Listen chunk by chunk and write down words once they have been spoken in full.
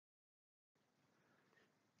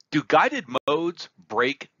Do guided modes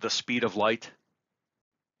break the speed of light?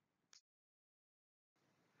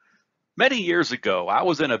 Many years ago, I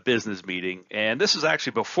was in a business meeting, and this is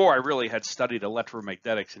actually before I really had studied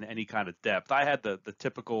electromagnetics in any kind of depth. I had the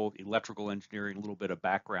typical electrical engineering, a little bit of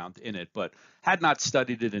background in it, but had not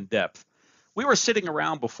studied it in depth. We were sitting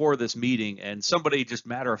around before this meeting, and somebody just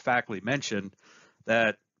matter-of-factly mentioned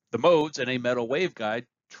that the modes in a metal waveguide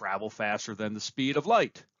travel faster than the speed of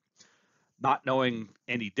light. Not knowing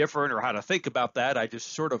any different or how to think about that, I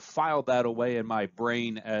just sort of filed that away in my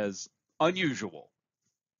brain as unusual.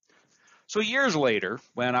 So years later,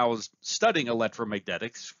 when I was studying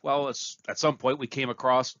electromagnetics, well, at some point we came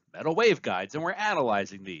across metal waveguides and we're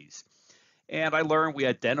analyzing these. And I learned we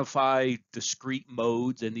identify discrete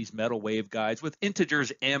modes in these metal waveguides with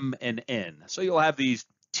integers m and n. So you'll have these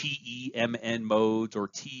TEMN modes or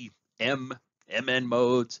TMMN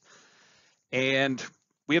modes. And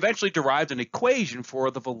we eventually derived an equation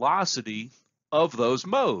for the velocity of those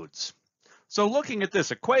modes. So looking at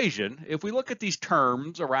this equation, if we look at these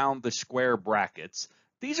terms around the square brackets,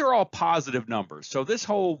 these are all positive numbers. So this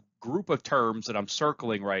whole group of terms that I'm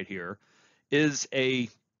circling right here is a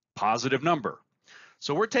positive number.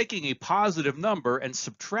 So we're taking a positive number and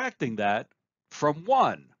subtracting that from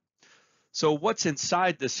 1. So what's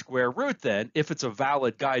inside this square root then, if it's a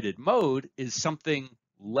valid guided mode, is something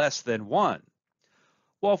less than 1.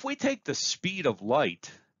 Well, if we take the speed of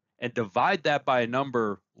light and divide that by a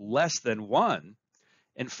number less than 1,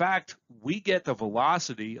 in fact, we get the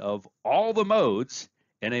velocity of all the modes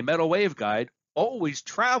in a metal waveguide always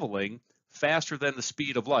traveling faster than the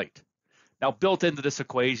speed of light. Now, built into this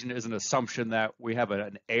equation is an assumption that we have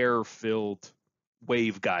an air-filled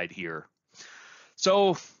waveguide here.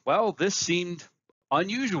 So, well, this seemed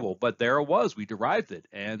unusual, but there it was. We derived it,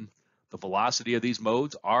 and the velocity of these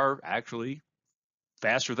modes are actually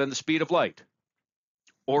faster than the speed of light.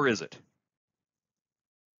 Or is it?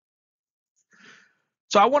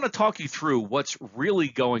 So I want to talk you through what's really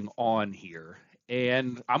going on here.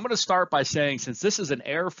 And I'm going to start by saying, since this is an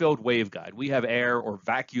air-filled waveguide, we have air or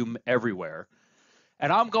vacuum everywhere.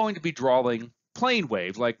 And I'm going to be drawing plane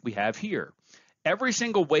waves like we have here. Every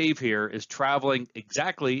single wave here is traveling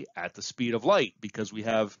exactly at the speed of light because we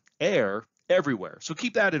have air everywhere. So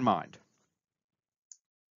keep that in mind.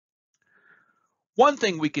 One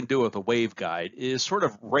thing we can do with a waveguide is sort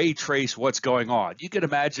of ray trace what's going on. You can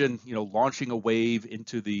imagine, launching a wave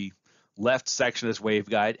into the left section of this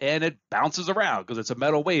waveguide and it bounces around because it's a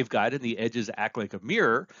metal waveguide and the edges act like a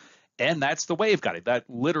mirror, and that's the waveguide. That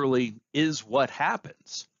literally is what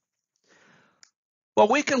happens. Well,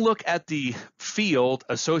 we can look at the field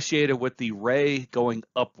associated with the ray going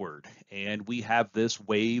upward, and we have this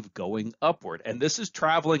wave going upward, and this is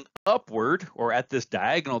traveling upward or at this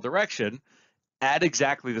diagonal direction at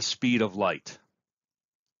exactly the speed of light.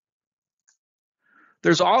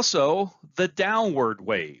 There's also the downward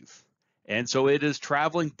wave. And so it is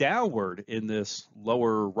traveling downward in this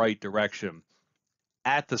lower right direction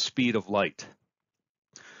at the speed of light.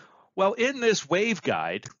 Well, in this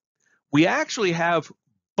waveguide, we actually have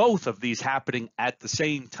both of these happening at the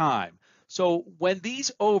same time. So when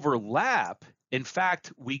these overlap, in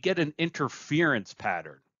fact, we get an interference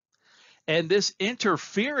pattern. And this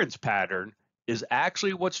interference pattern is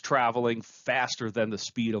actually what's traveling faster than the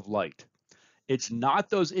speed of light. It's not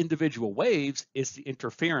those individual waves, it's the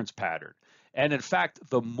interference pattern. And in fact,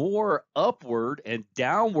 the more upward and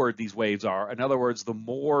downward these waves are, in other words, the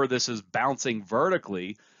more this is bouncing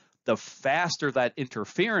vertically, the faster that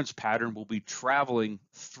interference pattern will be traveling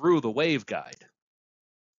through the waveguide.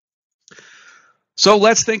 So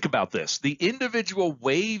let's think about this. The individual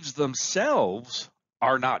waves themselves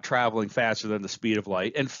are not traveling faster than the speed of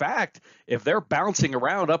light. In fact, if they're bouncing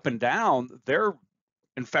around up and down, they're,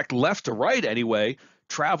 in fact, left to right anyway,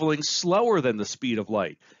 traveling slower than the speed of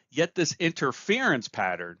light. Yet this interference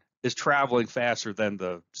pattern is traveling faster than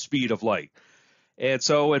the speed of light. And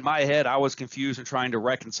so in my head, I was confused and trying to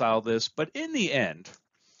reconcile this. But in the end,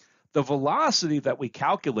 the velocity that we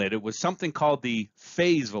calculated was something called the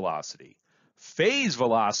phase velocity. Phase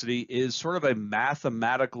velocity is sort of a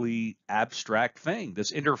mathematically abstract thing.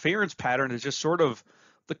 This interference pattern is just sort of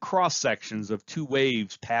the cross sections of two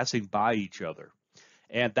waves passing by each other.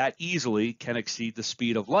 And that easily can exceed the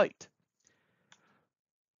speed of light.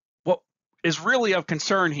 What is really of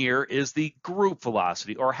concern here is the group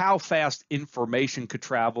velocity, or how fast information could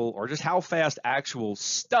travel, or just how fast actual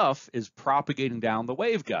stuff is propagating down the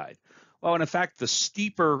waveguide. Well, and in fact, the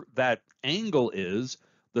steeper that angle is,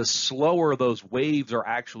 the slower those waves are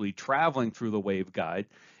actually traveling through the waveguide.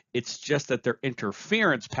 It's just that their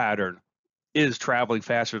interference pattern is traveling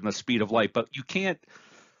faster than the speed of light, but you can't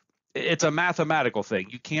It's a mathematical thing.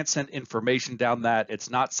 You can't send information down that. It's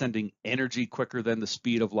not sending energy quicker than the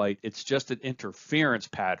speed of light. It's just an interference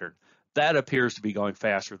pattern that appears to be going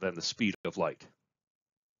faster than the speed of light.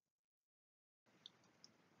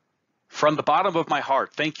 From the bottom of my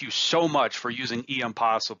heart, thank you so much for using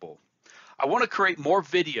EMPossible. I want to create more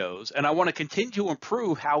videos, and I want to continue to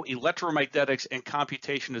improve how electromagnetics and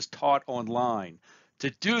computation is taught online. To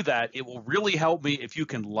do that, it will really help me if you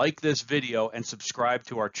can like this video and subscribe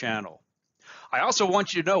to our channel. I also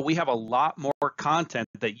want you to know we have a lot more content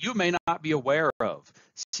that you may not be aware of.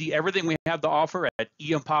 See everything we have to offer at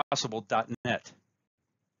EMPossible.net.